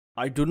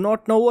I do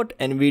not know what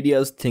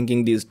Nvidia is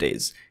thinking these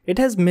days. It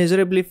has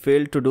miserably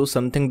failed to do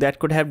something that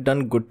could have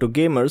done good to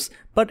gamers,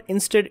 but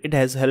instead it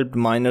has helped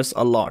miners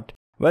a lot.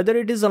 Whether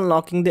it is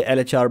unlocking the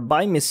LHR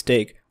by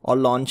mistake or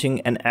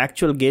launching an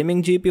actual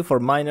gaming GPU for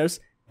miners,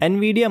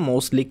 Nvidia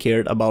mostly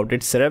cared about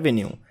its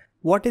revenue.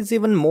 What is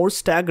even more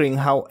staggering,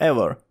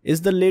 however,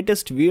 is the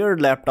latest weird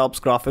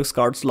laptops graphics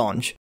cards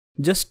launch.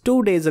 Just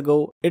 2 days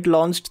ago, it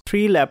launched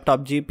 3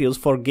 laptop GPUs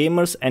for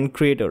gamers and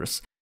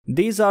creators.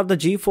 These are the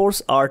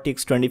GeForce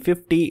RTX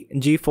 2050,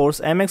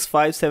 GeForce MX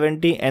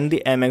 570 and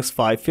the MX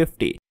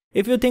 550.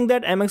 If you think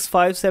that MX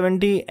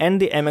 570 and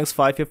the MX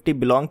 550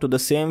 belong to the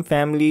same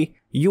family,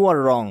 you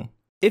are wrong.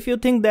 If you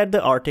think that the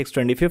RTX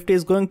 2050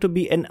 is going to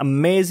be an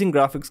amazing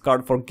graphics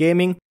card for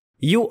gaming,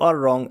 you are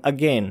wrong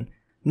again.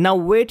 Now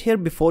wait here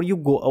before you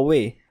go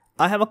away.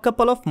 I have a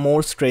couple of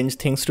more strange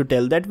things to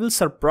tell that will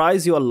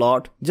surprise you a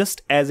lot,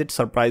 just as it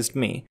surprised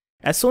me.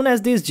 As soon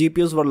as these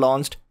GPUs were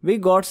launched, we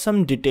got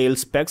some detailed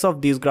specs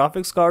of these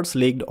graphics cards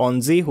leaked on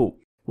Zhihu.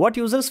 What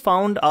users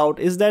found out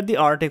is that the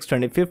RTX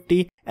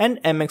 2050 and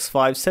MX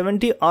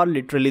 570 are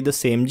literally the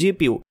same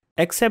GPU,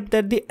 except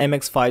that the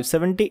MX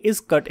 570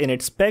 is cut in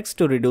its specs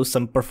to reduce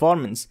some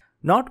performance.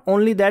 Not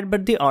only that,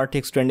 but the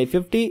RTX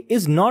 2050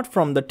 is not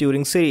from the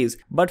Turing series,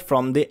 but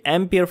from the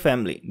Ampere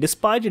family,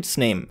 despite its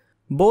name.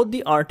 Both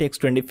the RTX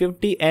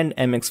 2050 and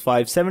MX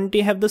 570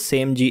 have the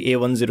same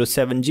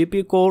GA107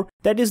 GPU core,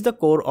 that is the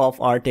core of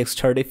RTX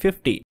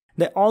 3050.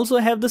 They also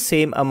have the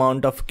same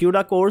amount of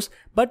CUDA cores,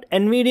 but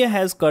Nvidia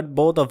has cut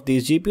both of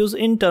these GPUs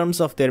in terms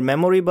of their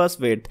memory bus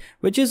width,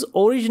 which is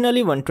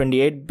originally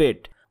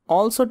 128-bit.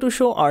 Also, to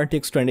show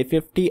RTX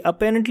 2050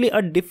 apparently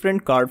a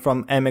different card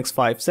from MX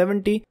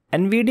 570,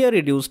 Nvidia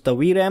reduced the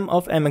VRAM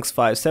of MX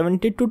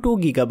 570 to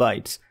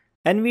 2GB.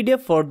 Nvidia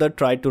further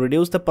tried to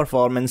reduce the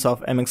performance of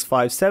MX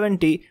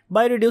 570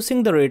 by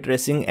reducing the ray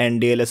tracing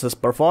and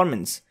DLSS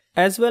performance,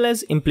 as well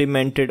as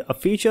implemented a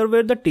feature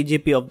where the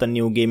TGP of the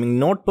new gaming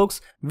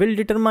notebooks will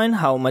determine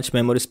how much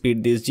memory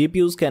speed these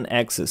GPUs can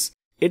access.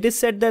 It is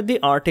said that the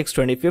RTX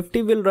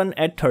 2050 will run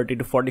at 30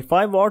 to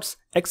 45 watts,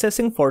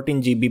 accessing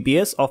 14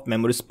 Gbps of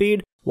memory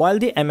speed, while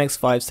the MX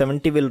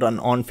 570 will run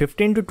on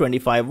 15 to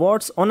 25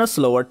 watts on a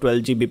slower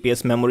 12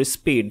 Gbps memory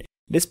speed.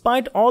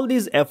 Despite all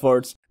these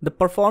efforts, the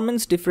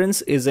performance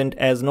difference isn't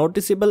as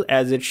noticeable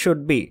as it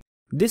should be.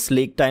 This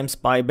leak time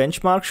SPI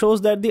benchmark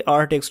shows that the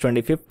RTX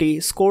 2050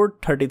 scored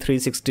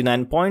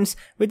 3369 points,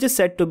 which is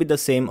said to be the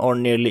same or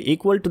nearly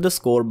equal to the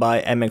score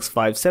by MX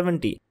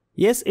 570.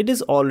 Yes, it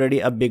is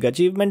already a big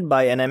achievement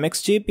by an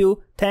MX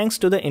GPU thanks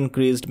to the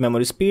increased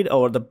memory speed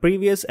over the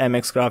previous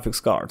MX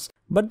graphics cards.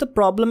 But the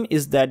problem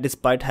is that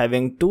despite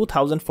having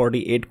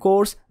 2048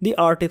 cores, the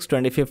RTX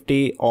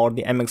 2050 or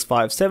the MX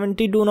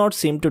 570 do not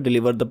seem to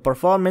deliver the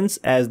performance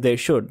as they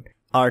should.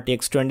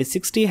 RTX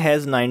 2060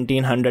 has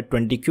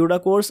 1920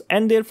 CUDA cores,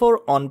 and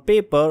therefore on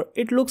paper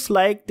it looks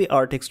like the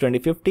RTX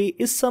 2050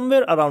 is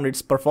somewhere around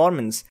its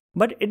performance.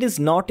 But it is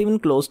not even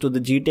close to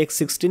the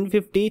GTX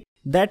 1650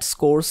 that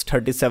scores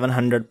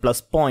 3700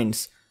 plus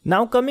points.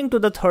 Now coming to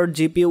the third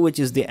GPU, which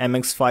is the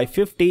MX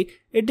 550,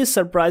 it is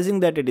surprising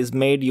that it is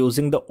made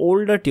using the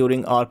older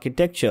Turing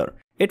architecture.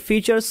 It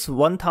features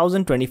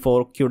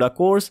 1024 CUDA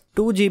cores,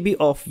 2 GB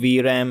of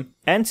VRAM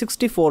and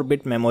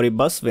 64-bit memory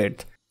bus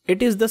width.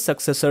 It is the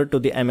successor to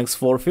the MX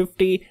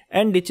 450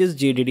 and ditches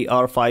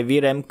GDDR5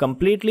 VRAM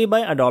completely by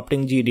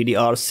adopting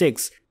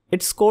GDDR6.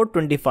 It scored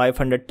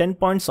 2510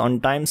 points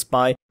on Time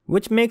SPI,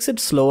 which makes it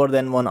slower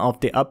than one of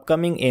the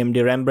upcoming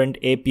AMD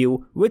Rembrandt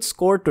APU, which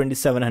scored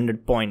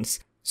 2700 points.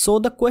 So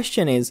the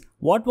question is,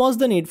 what was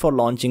the need for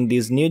launching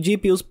these new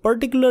GPUs,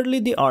 particularly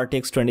the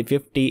RTX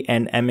 2050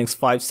 and MX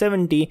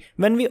 570,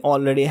 when we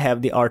already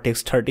have the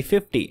RTX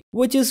 3050,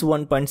 which is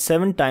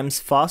 1.7 times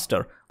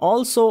faster?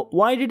 Also,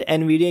 why did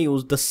Nvidia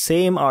use the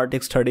same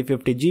RTX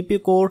 3050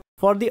 GPU core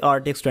for the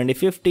RTX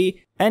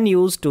 2050 and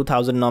use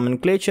 2000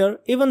 nomenclature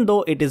even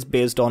though it is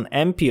based on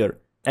Ampere?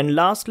 And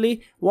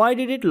lastly, why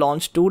did it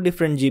launch 2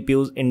 different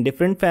GPUs in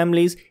different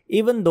families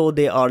even though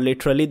they are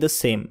literally the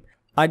same?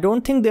 I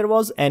don't think there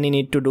was any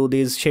need to do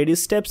these shady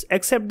steps,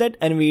 except that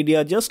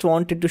Nvidia just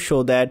wanted to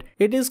show that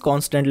it is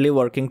constantly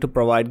working to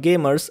provide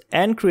gamers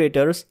and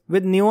creators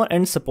with newer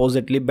and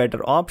supposedly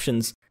better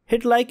options.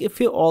 Hit like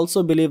if you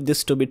also believe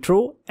this to be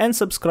true, and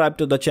subscribe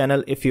to the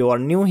channel if you are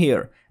new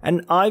here,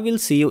 and I will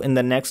see you in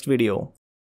the next video.